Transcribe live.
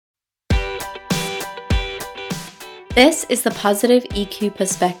This is the Positive EQ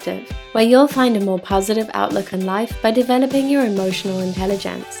Perspective, where you'll find a more positive outlook on life by developing your emotional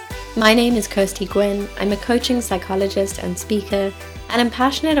intelligence. My name is Kirsty Gwynn. I'm a coaching psychologist and speaker, and I'm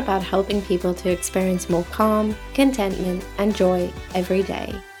passionate about helping people to experience more calm, contentment, and joy every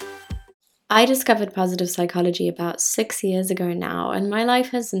day. I discovered positive psychology about 6 years ago now, and my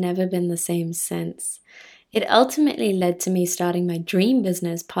life has never been the same since. It ultimately led to me starting my dream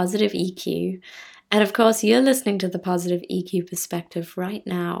business, Positive EQ. And of course, you're listening to the Positive EQ Perspective right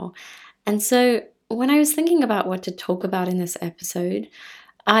now. And so when I was thinking about what to talk about in this episode,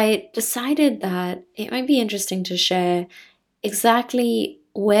 I decided that it might be interesting to share exactly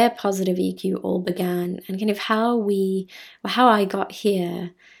where Positive EQ all began and kind of how I got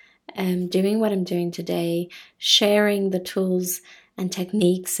here, doing what I'm doing today, sharing the tools and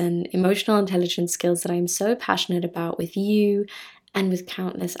techniques and emotional intelligence skills that I'm so passionate about with you and with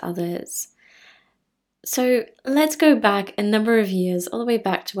countless others. So let's go back a number of years, all the way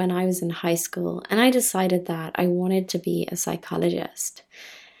back to when I was in high school, and I decided that I wanted to be a psychologist.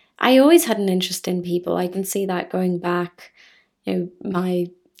 I always had an interest in people. I can see that going back, my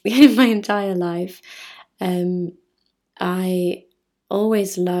my entire life. I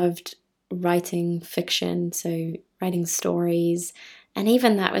always loved writing fiction, so writing stories, and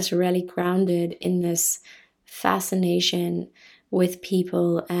even that was really grounded in this fascination with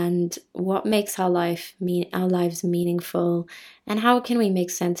people and what makes our lives meaningful, and how can we make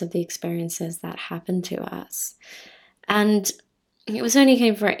sense of the experiences that happen to us. And it was only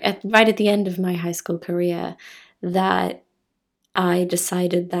kind of right at the end of my high school career that I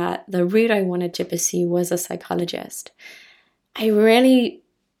decided that the route I wanted to pursue was a psychologist. I really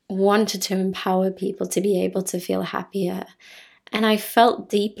wanted to empower people to be able to feel happier. And I felt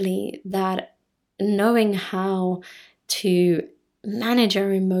deeply that knowing how to manage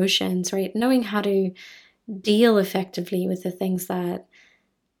our emotions, right? Knowing how to deal effectively with the things that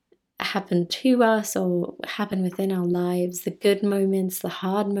happen to us or happen within our lives, the good moments, the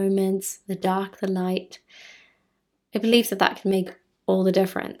hard moments, the dark, the light. I believe that can make all the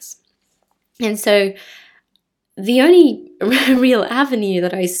difference. And so the only real avenue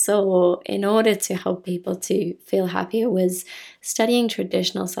that I saw in order to help people to feel happier was studying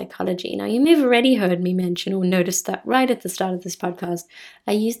traditional psychology. Now, you may have already heard me mention or noticed that right at the start of this podcast,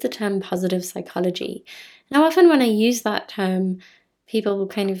 I used the term positive psychology. Now, often when I use that term, people will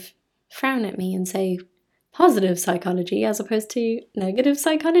kind of frown at me and say positive psychology as opposed to negative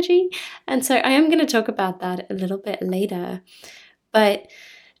psychology. And so I am going to talk about that a little bit later. But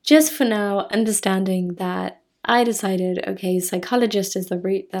just for now, understanding that I decided, okay, psychologist is the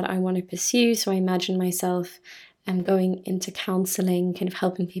route that I want to pursue. So I imagine myself going into counseling, kind of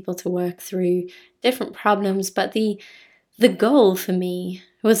helping people to work through different problems. But the goal for me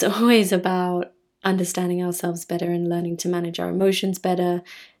was always about understanding ourselves better and learning to manage our emotions better,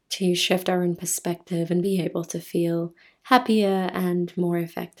 to shift our own perspective and be able to feel happier and more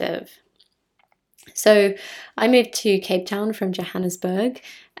effective. So I moved to Cape Town from Johannesburg,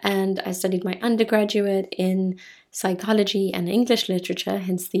 and I studied my undergraduate in psychology and English literature,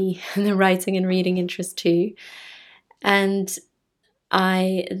 hence the writing and reading interest too. And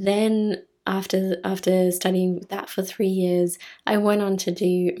I then, after studying that for 3 years, I went on to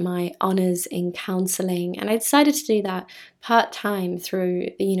do my honours in counselling, and I decided to do that part-time through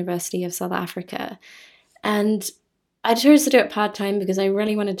the University of South Africa. And I chose to do it part-time because I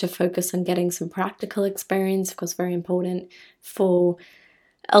really wanted to focus on getting some practical experience, of course, very important for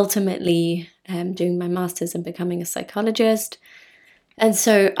ultimately doing my master's and becoming a psychologist. And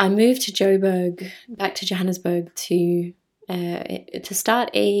so I moved to Joburg, back to Johannesburg, to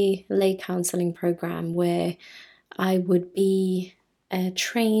start a lay counselling program where I would be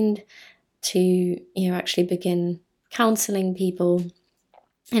trained to actually begin counselling people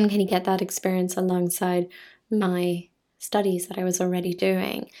and kind of get that experience alongside my studies that I was already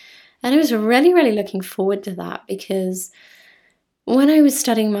doing. And I was really, really looking forward to that because when I was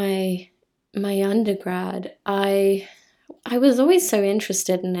studying my undergrad, I was always so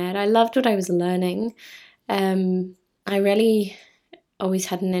interested in it. I loved what I was learning. I really always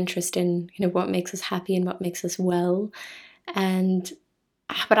had an interest in what makes us happy and what makes us well. But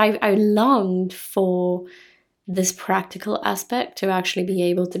I longed for this practical aspect to actually be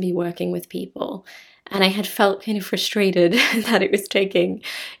able to be working with people. And I had felt kind of frustrated that it was taking,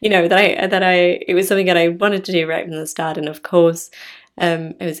 it was something that I wanted to do right from the start. And of course,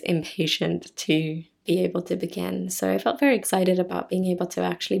 I was impatient to be able to begin. So I felt very excited about being able to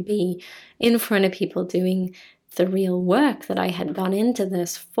actually be in front of people doing the real work that I had gone into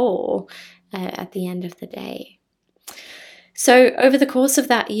this for at the end of the day. So over the course of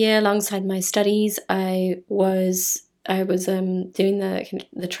that year, alongside my studies, I was doing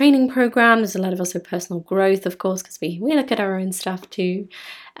the training program. There's a lot of also personal growth, of course, because we look at our own stuff too,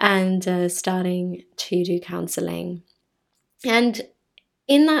 and starting to do counseling. And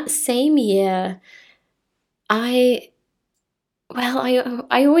in that same year, I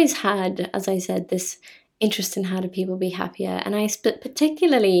always had, as I said, this interest in how do people be happier, and I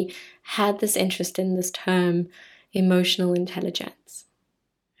particularly had this interest in this term, emotional intelligence,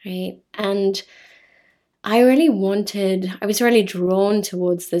 right? And I was really drawn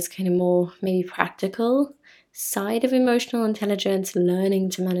towards this kind of more maybe practical side of emotional intelligence, learning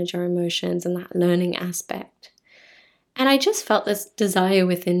to manage our emotions and that learning aspect. And I just felt this desire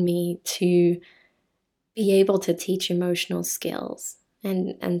within me to be able to teach emotional skills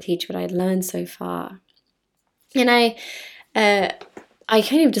and teach what I'd learned so far. And I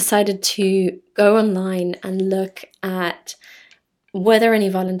kind of decided to go online and look at were there any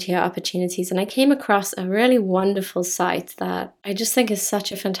volunteer opportunities, and I came across a really wonderful site that I just think is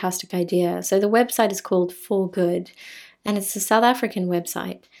such a fantastic idea. So the website is called For Good, and it's a South African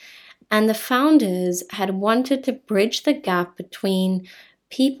website. And the founders had wanted to bridge the gap between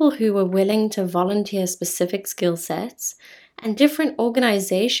people who were willing to volunteer specific skill sets and different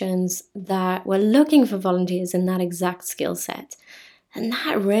organizations that were looking for volunteers in that exact skill set. And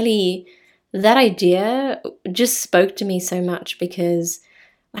that idea just spoke to me so much, because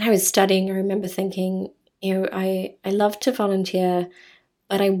when I was studying, I remember thinking, I love to volunteer,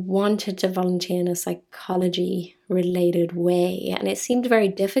 but I wanted to volunteer in a psychology related way. And it seemed very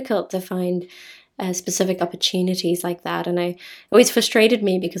difficult to find specific opportunities like that. And it always frustrated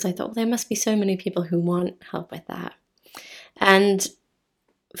me because I thought, well, there must be so many people who want help with that. And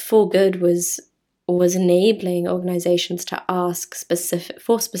For Good was enabling organizations to ask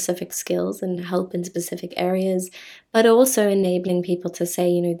for specific skills and help in specific areas, but also enabling people to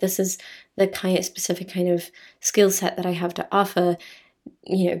say, this is the specific kind of skill set that I have to offer.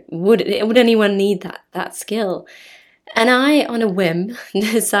 Would anyone need that skill? And I, on a whim,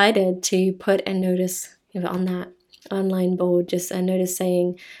 decided to put a notice on that online board, just a notice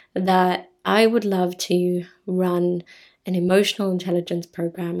saying that I would love to run an emotional intelligence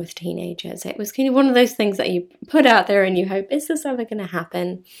program with teenagers. It was kind of one of those things that you put out there and you hope, is this ever going to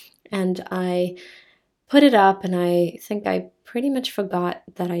happen? And I put it up, and I think I pretty much forgot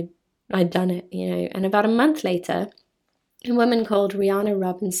that I'd done it, And about a month later, a woman called Rihanna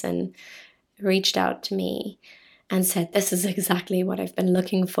Robinson reached out to me and said, this is exactly what I've been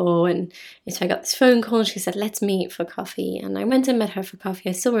looking for. And so I got this phone call, and she said, let's meet for coffee. And I went and met her for coffee.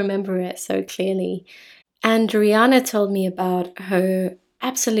 I still remember it so clearly. And Rihanna told me about her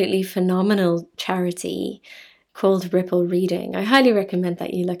absolutely phenomenal charity called Ripple Reading. I highly recommend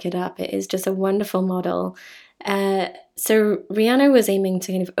that you look it up. It is just a wonderful model. So Rihanna was aiming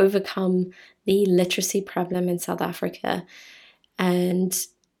to kind of overcome the literacy problem in South Africa and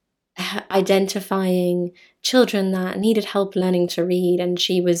identifying children that needed help learning to read. And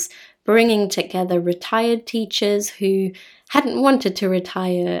she was bringing together retired teachers who hadn't wanted to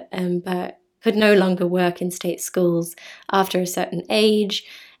retire, but could no longer work in state schools after a certain age,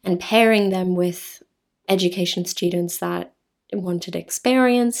 and pairing them with education students that wanted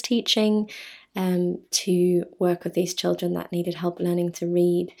experience teaching to work with these children that needed help learning to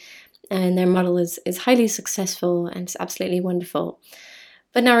read. And their model is highly successful, and it's absolutely wonderful.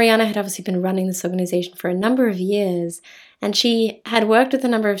 But now Rihanna had obviously been running this organization for a number of years, and she had worked with a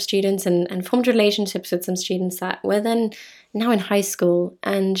number of students and formed relationships with some students that were then now in high school,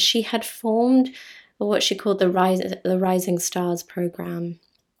 and she had formed what she called the Rising Stars program.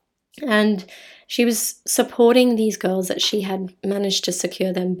 And she was supporting these girls that she had managed to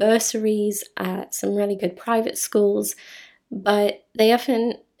secure them bursaries at some really good private schools, but they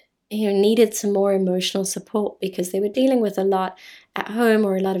often needed some more emotional support because they were dealing with a lot at home,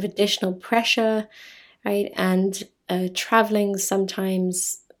 or a lot of additional pressure, right? And traveling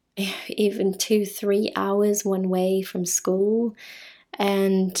sometimes even 2-3 hours one way from school.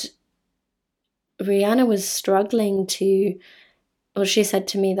 And Rihanna was struggling she said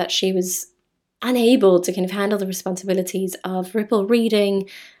to me that she was unable to kind of handle the responsibilities of Ripple Reading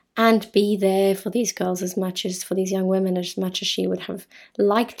and be there for these girls as much as for these young women, as much as she would have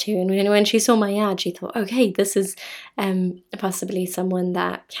liked to. And when she saw my ad, she thought, okay, this is possibly someone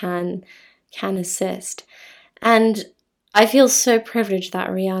that can assist. And I feel so privileged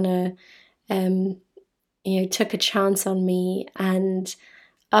that Rihanna took a chance on me and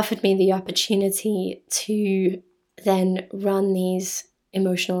offered me the opportunity to then run these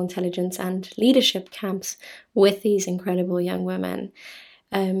emotional intelligence and leadership camps with these incredible young women,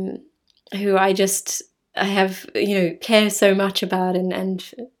 who I just I have, care so much about and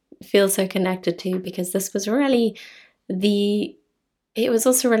feel so connected to, because this was really it was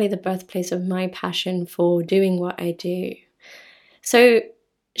also really the birthplace of my passion for doing what I do. So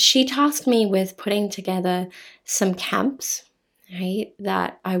she tasked me with putting together some camps, right?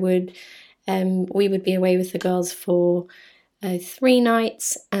 That we would be away with the girls for 3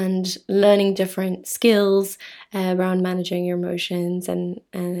 nights and learning different skills around managing your emotions and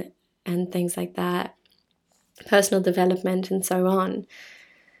things like that, personal development and so on.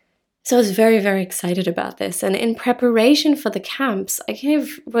 So I was very, very excited about this. And in preparation for the camps, I kind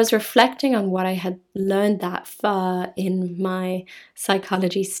of was reflecting on what I had learned that far in my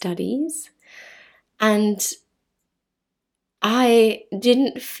psychology studies. And I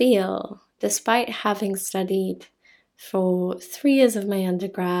didn't feel, despite having studied for 3 years of my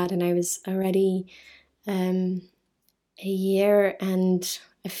undergrad, and I was already a year and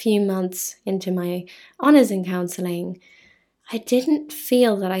a few months into my honors in counseling, I didn't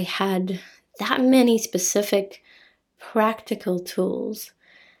feel that I had that many specific practical tools.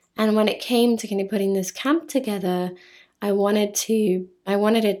 And when it came to kind of putting this camp together, I wanted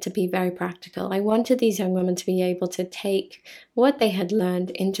it to be very practical. I wanted these young women to be able to take what they had learned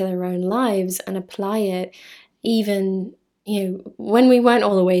into their own lives and apply it, even when we weren't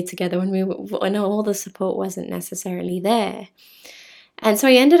all the way together, when all the support wasn't necessarily there. And so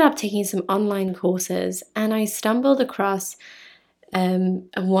I ended up taking some online courses, and I stumbled across a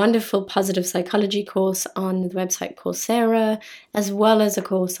wonderful positive psychology course on the website Coursera, as well as a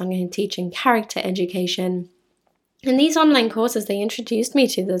course on teaching character education. And these online courses, they introduced me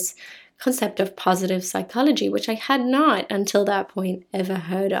to this concept of positive psychology, which I had not until that point ever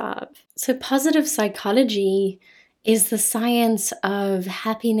heard of. So positive psychology is the science of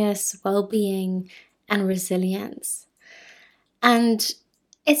happiness, well-being, and resilience. And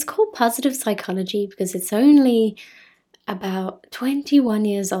it's called positive psychology because it's only about 21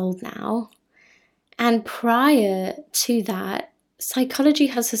 years old now. And prior to that, psychology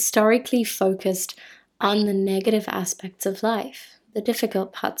has historically focused on the negative aspects of life, the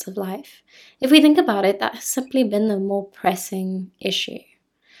difficult parts of life. If we think about it, that has simply been the more pressing issue.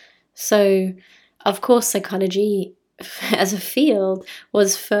 So, of course, psychology as a field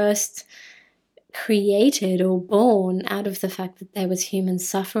was first created or born out of the fact that there was human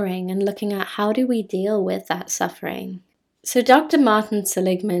suffering and looking at how do we deal with that suffering. So Dr. Martin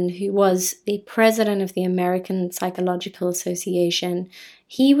Seligman, who was the president of the American Psychological Association,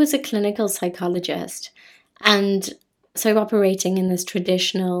 he was a clinical psychologist, and so operating in this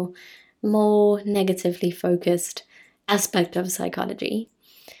traditional, more negatively focused aspect of psychology.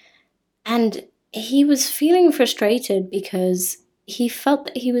 And he was feeling frustrated because he felt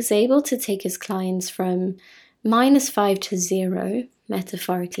that he was able to take his clients from -5 to 0,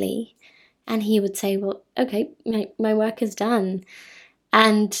 metaphorically, and he would say, well, okay, my work is done.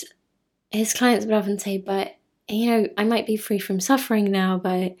 And his clients would often say, but, I might be free from suffering now,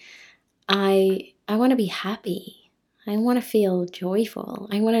 but I want to be happy. I want to feel joyful.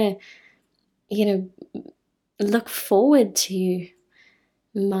 I want to, look forward to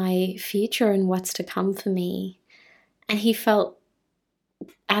my future and what's to come for me. And he felt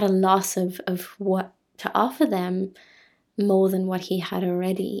at a loss of what to offer them more than what he had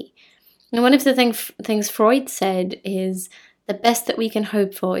already. And one of the things Freud said is the best that we can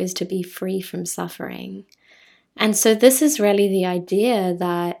hope for is to be free from suffering. And so this is really the idea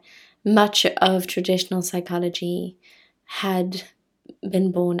that much of traditional psychology had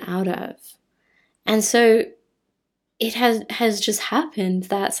been born out of. And so it has just happened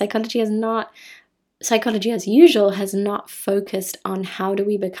that psychology as usual has not focused on how do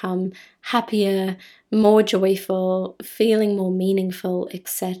we become happier, more joyful, feeling more meaningful,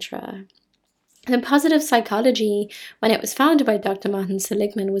 etc. And positive psychology, when it was founded by Dr. Martin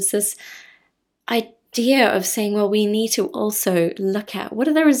Seligman, was this idea of saying, well, we need to also look at what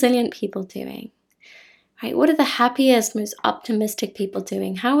are the resilient people doing, right? What are the happiest, most optimistic people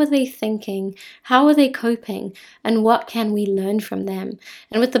doing? How are they thinking? How are they coping? And what can we learn from them?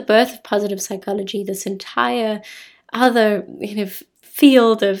 And with the birth of positive psychology, this entire other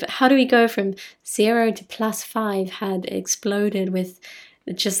field of how do we go from 0 to +5 had exploded with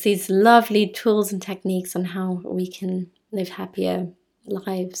just these lovely tools and techniques on how we can live happier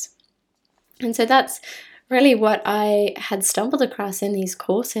lives. And so that's really what I had stumbled across in these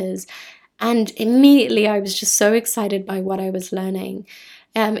courses. And immediately I was just so excited by what I was learning.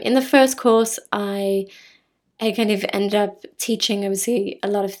 In the first course, I kind of ended up teaching, obviously, a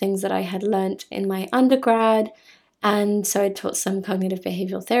lot of things that I had learned in my undergrad. And so I taught some cognitive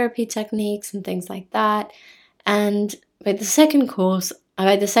behavioral therapy techniques and things like that. And by the second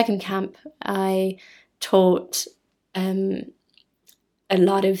camp, I taught a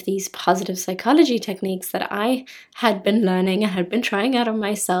lot of these positive psychology techniques that I had been learning and had been trying out on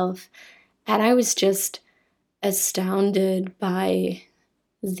myself. And I was just astounded by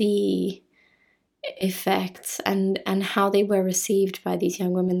the effects and how they were received by these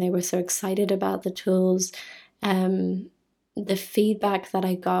young women. They were so excited about the tools. The feedback that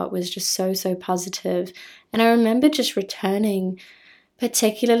I got was just so positive. And I remember just returning,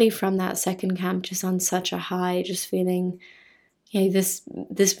 particularly from that second camp, just on such a high, just feeling, this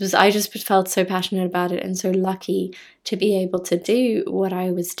was, I just felt so passionate about it and so lucky to be able to do what I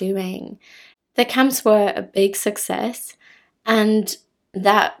was doing. The camps were a big success, and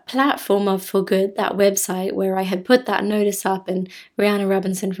that platform of For Good, that website where I had put that notice up and Rihanna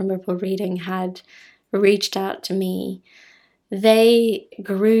Robinson from Ripple Reading had reached out to me, they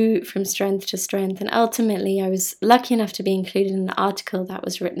grew from strength to strength. And ultimately, I was lucky enough to be included in an article that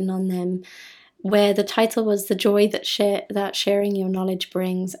was written on them, where the title was The Joy that Sharing Your Knowledge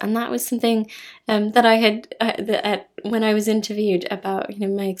Brings. And that was something that I had, when I was interviewed about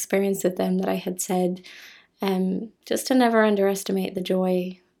my experience with them, that I had said, just to never underestimate the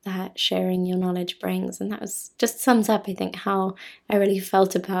joy that sharing your knowledge brings. And that was just sums up, I think, how I really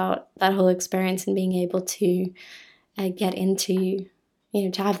felt about that whole experience and being able to get into,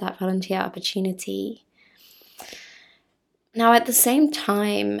 to have that volunteer opportunity. Now, at the same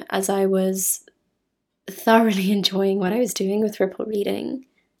time as I was thoroughly enjoying what I was doing with Ripple Reading,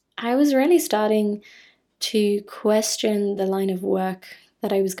 I was really starting to question the line of work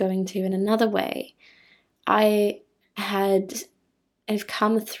that I was going to in another way. I've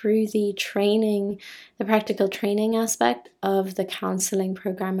come through the practical training aspect of the counseling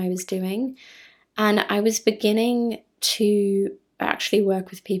program I was doing, and I was beginning to actually work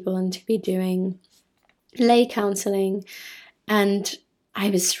with people and to be doing lay counseling, and I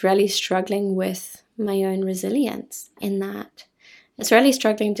was really struggling with my own resilience in that. I was really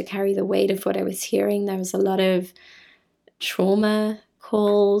struggling to carry the weight of what I was hearing. There was a lot of trauma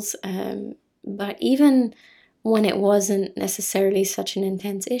calls, but even when it wasn't necessarily such an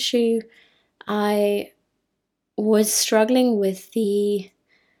intense issue, I was struggling with the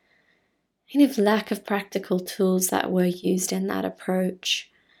kind of lack of practical tools that were used in that approach.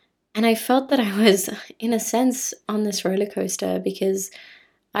 And I felt that I was, in a sense, on this roller coaster, because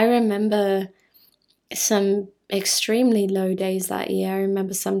I remember some extremely low days that year. I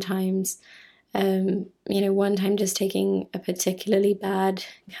remember sometimes, one time just taking a particularly bad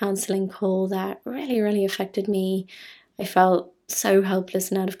counseling call that really affected me. I felt so helpless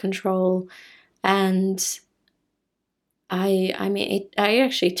and out of control. And it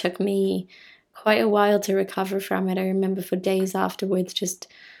actually took me quite a while to recover from it. I remember for days afterwards just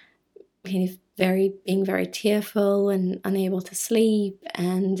kind of being very tearful and unable to sleep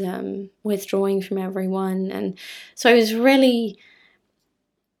and withdrawing from everyone. And so I was really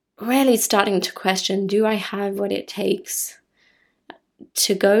starting to question, do I have what it takes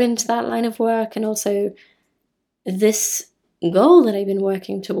to go into that line of work? And also this goal that I've been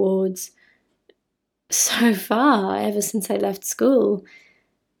working towards so far, ever since I left school,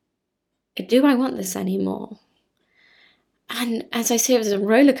 do I want this anymore? And as I say, it was a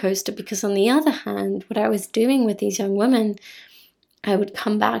roller coaster, because on the other hand, what I was doing with these young women, I would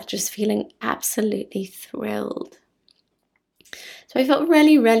come back just feeling absolutely thrilled. So I felt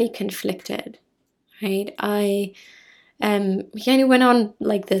really conflicted, right? I only went on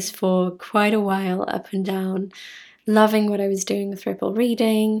like this for quite a while, up and down, loving what I was doing with Ripple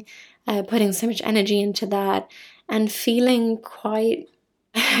Reading, putting so much energy into that, and feeling quite,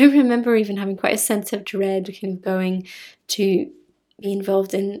 I remember even having quite a sense of dread, kind of going to be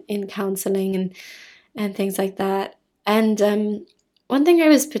involved in counseling and things like that. And one thing I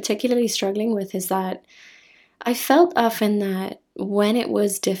was particularly struggling with is that I felt often that when it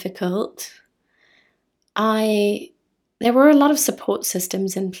was difficult, there were a lot of support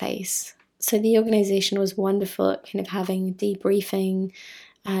systems in place. So the organization was wonderful at kind of having debriefing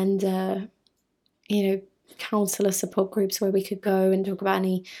and, counselor support groups where we could go and talk about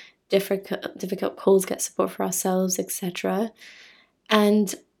any difficult calls, get support for ourselves, etc.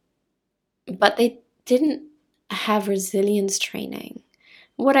 But they didn't have resilience training.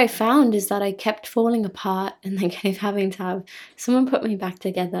 What I found is that I kept falling apart and then kind of having to have someone put me back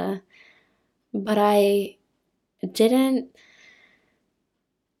together. But I didn't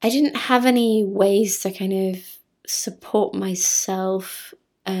have any ways to kind of support myself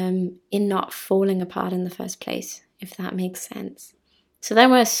in not falling apart in the first place, if that makes sense. So there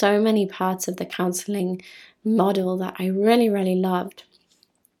were so many parts of the counseling model that I really loved.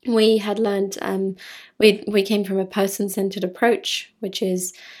 We had learned, we came from a person-centered approach, which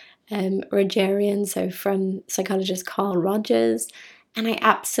is Rogerian, so from psychologist Carl Rogers, and I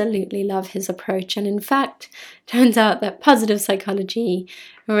absolutely love his approach. And in fact, turns out that positive psychology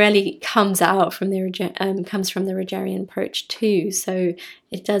really comes from the Rogerian approach too. So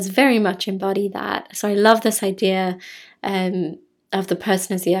it does very much embody that. So I love this idea of the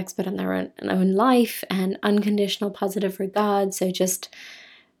person as the expert in their own life, and unconditional positive regard. So just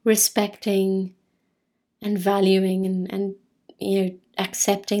respecting and valuing and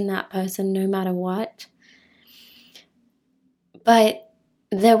accepting that person no matter what. But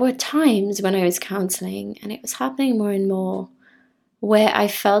there were times when I was counseling, and it was happening more and more, where I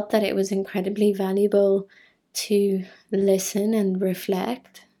felt that it was incredibly valuable to listen and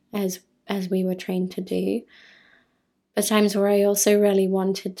reflect as we were trained to do. But times where I also really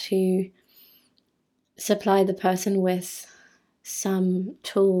wanted to supply the person with some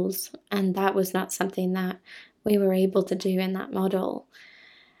tools, and that was not something that we were able to do in that model.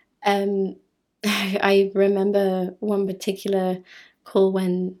 I remember one particular call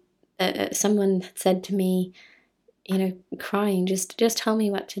when someone had said to me, crying, just tell me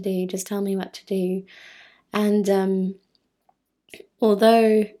what to do, just tell me what to do. And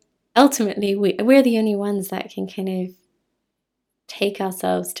although ultimately we're the only ones that can kind of take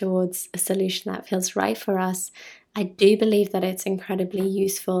ourselves towards a solution that feels right for us, I do believe that it's incredibly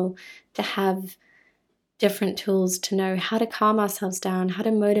useful to have different tools to know how to calm ourselves down, how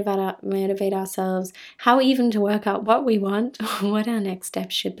to motivate ourselves, how even to work out what we want or what our next step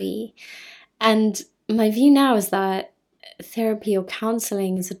should be. And my view now is that therapy or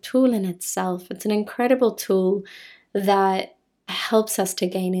counseling is a tool in itself. It's an incredible tool that helps us to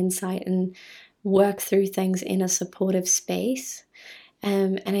gain insight and work through things in a supportive space.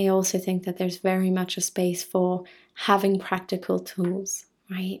 And I also think that there's very much a space for having practical tools,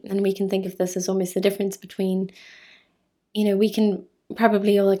 right? And we can think of this as almost the difference between, we can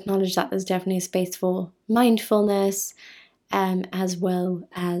probably all acknowledge that there's definitely a space for mindfulness as well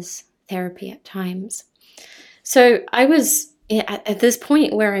as therapy at times. So I was at this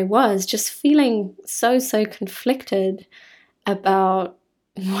point where I was just feeling so conflicted about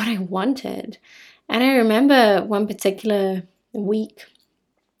what I wanted. And I remember one particular week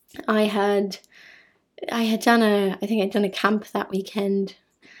I had done a camp that weekend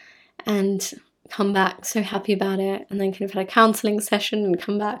and come back so happy about it, and then kind of had a counseling session and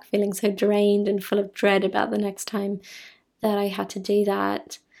come back feeling so drained and full of dread about the next time that I had to do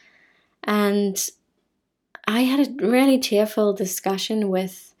that. And I had a really tearful discussion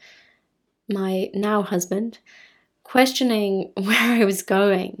with my now husband, questioning where I was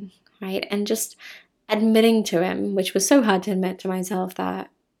going, right? And just admitting to him, which was so hard to admit to myself, that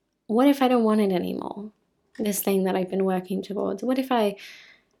what if I don't want it anymore? This thing that I've been working towards. What if I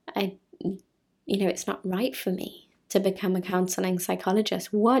it's not right for me to become a counseling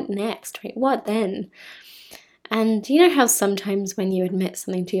psychologist? What next, right? What then? And you know how sometimes when you admit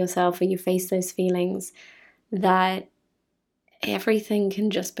something to yourself or you face those feelings, that everything can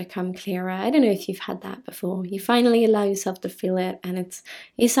just become clearer. I don't know if you've had that before. You finally allow yourself to feel it, and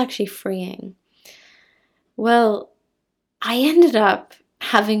it's actually freeing. Well, I ended up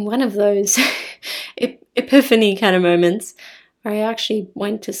having one of those epiphany kind of moments where I actually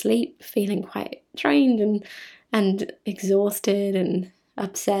went to sleep feeling quite drained and exhausted and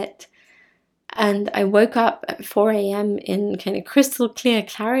upset. And I woke up at 4 a.m. in kind of crystal clear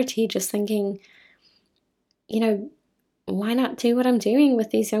clarity, just thinking, why not do what I'm doing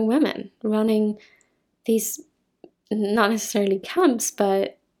with these young women, running these, not necessarily camps,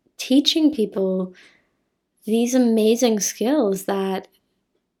 but teaching people these amazing skills that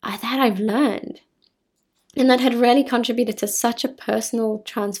I've learned and that had really contributed to such a personal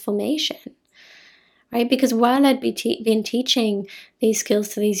transformation, right? Because while I'd been teaching these skills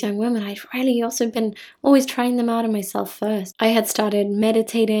to these young women, I'd really also been always trying them out on myself first. I had started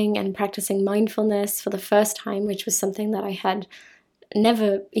meditating and practicing mindfulness for the first time, which was something that I had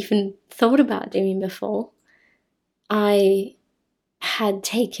never even thought about doing before. I had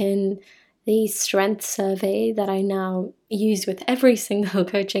taken the strength survey that I now use with every single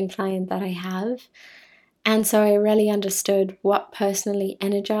coaching client that I have. And so I really understood what personally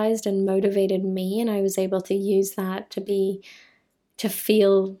energized and motivated me, and I was able to use that to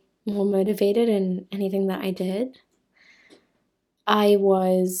feel more motivated in anything that I did. I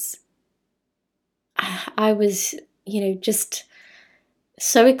was, just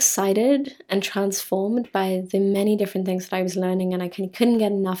so excited and transformed by the many different things that I was learning, and I couldn't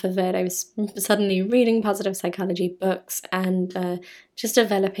get enough of it. I was suddenly reading positive psychology books and just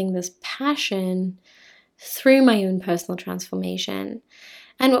developing this passion through my own personal transformation.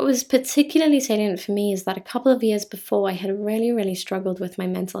 And what was particularly salient for me is that a couple of years before, I had really, really struggled with my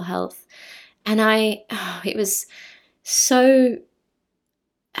mental health. And it was so,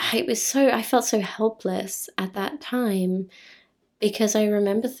 I felt so helpless at that time, because I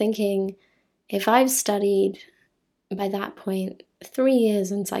remember thinking, if I've studied by that point 3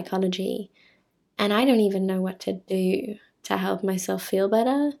 years in psychology and I don't even know what to do to help myself feel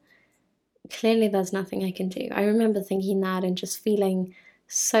better, clearly there's nothing I can do. I remember thinking that and just feeling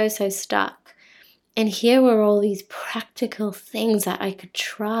so stuck. And here were all these practical things that I could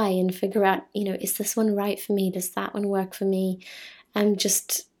try and figure out, is this one right for me? Does that one work for me?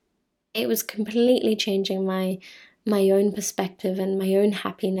 It was completely changing my own perspective and my own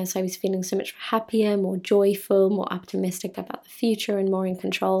happiness. I was feeling so much happier, more joyful, more optimistic about the future, and more in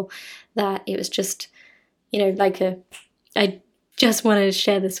control, that it was just, I just wanted to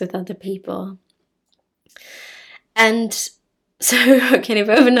share this with other people. And so I kind of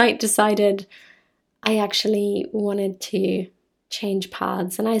overnight decided I actually wanted to change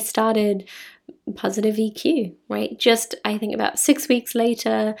paths, and I started Positive EQ, right? Just, I think about 6 weeks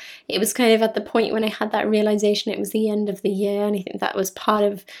later, it was kind of at the point when I had that realization it was the end of the year, and I think that was part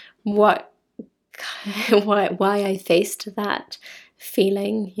of why I faced that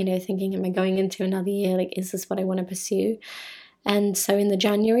feeling, thinking, am I going into another year? Like, is this what I want to pursue? And so in the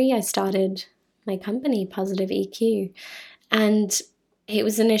January, I started my company, Positive EQ, and it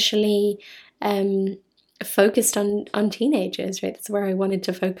was initially focused on teenagers, right? That's where I wanted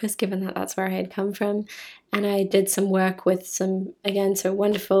to focus, given that that's where I had come from. And I did some work with some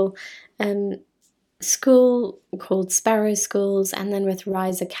wonderful school called Sparrow Schools, and then with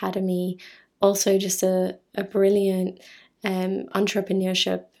Rise Academy, also just a brilliant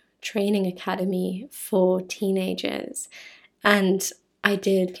entrepreneurship training academy for teenagers. And I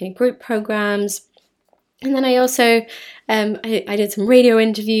did kind of group programs. And then I also, I did some radio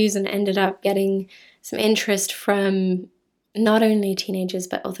interviews and ended up getting some interest from not only teenagers,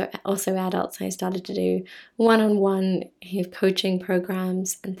 but also adults. I started to do one-on-one coaching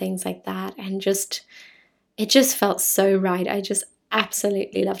programs and things like that. And it just felt so right. I just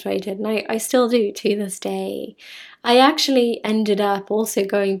absolutely loved what I did. And I still do to this day. I actually ended up also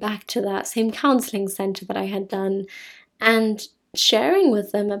going back to that same counseling center that I had done and sharing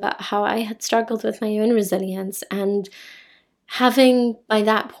with them about how I had struggled with my own resilience. And having by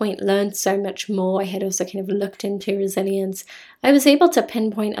that point learned so much more, I had also kind of looked into resilience. I was able to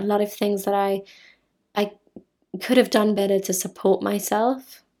pinpoint a lot of things that I could have done better to support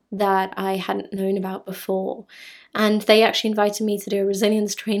myself that I hadn't known about before. And they actually invited me to do a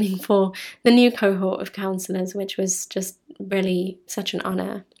resilience training for the new cohort of counselors, which was just really such an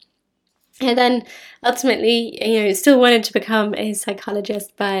honor. And then ultimately, still wanted to become a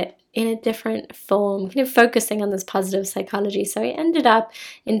psychologist, but in a different form, kind of focusing on this positive psychology. So I ended up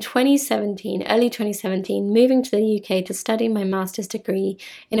in early 2017, moving to the UK to study my master's degree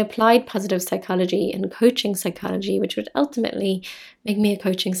in applied positive psychology and coaching psychology, which would ultimately make me a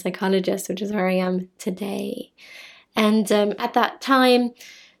coaching psychologist, which is where I am today. And at that time,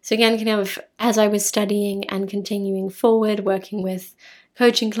 so again, kind of as I was studying and continuing forward, working with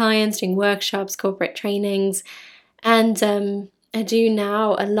coaching clients, doing workshops, corporate trainings, and I do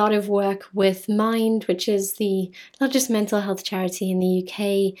now a lot of work with Mind, which is the largest mental health charity in the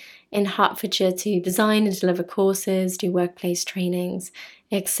UK in Hertfordshire, to design and deliver courses, do workplace trainings,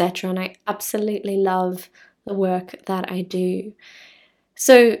 etc. And I absolutely love the work that I do.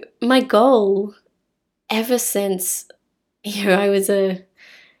 So my goal, ever since I was a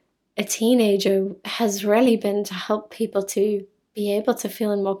teenager, has really been to help people to be able to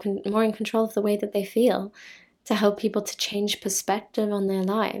feel more in control of the way that they feel, to help people to change perspective on their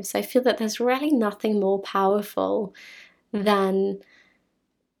lives. I feel that there's really nothing more powerful than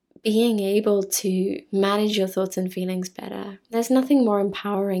being able to manage your thoughts and feelings better. There's nothing more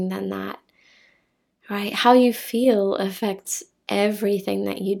empowering than that, right? How you feel affects everything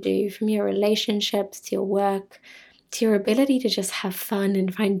that you do, from your relationships to your work, to your ability to just have fun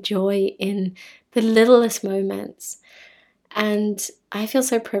and find joy in the littlest moments. And I feel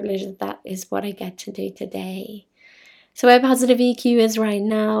so privileged that that is what I get to do today. So where Positive EQ is right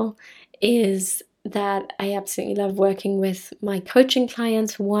now is that I absolutely love working with my coaching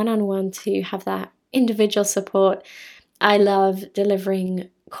clients one-on-one to have that individual support. I love delivering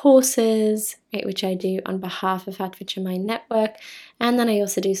courses, right, which I do on behalf of Hertfordshire Mind Network. And then I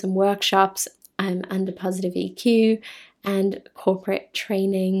also do some workshops under Positive EQ and corporate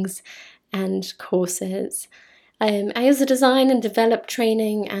trainings and courses. I also design and develop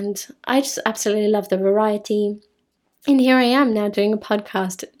training, and I just absolutely love the variety. And here I am now doing a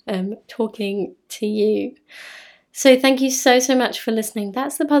podcast, talking to you. So thank you so, so much for listening.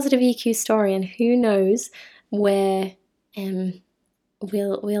 That's the Positive EQ story, and who knows where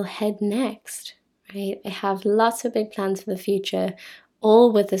we'll head next, right? I have lots of big plans for the future,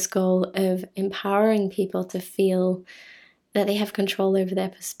 all with this goal of empowering people to feel that they have control over their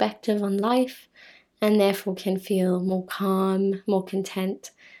perspective on life, and therefore can feel more calm, more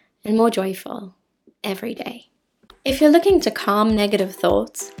content, and more joyful every day. If you're looking to calm negative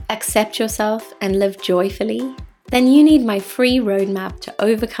thoughts, accept yourself, and live joyfully, then you need my free roadmap to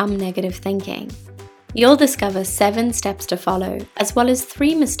overcome negative thinking. You'll discover 7 steps to follow, as well as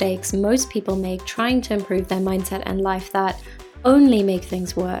 3 mistakes most people make trying to improve their mindset and life that only make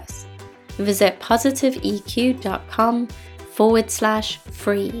things worse. Visit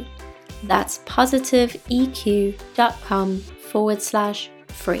positiveeq.com/free. That's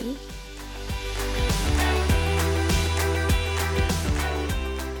positiveeq.com/free.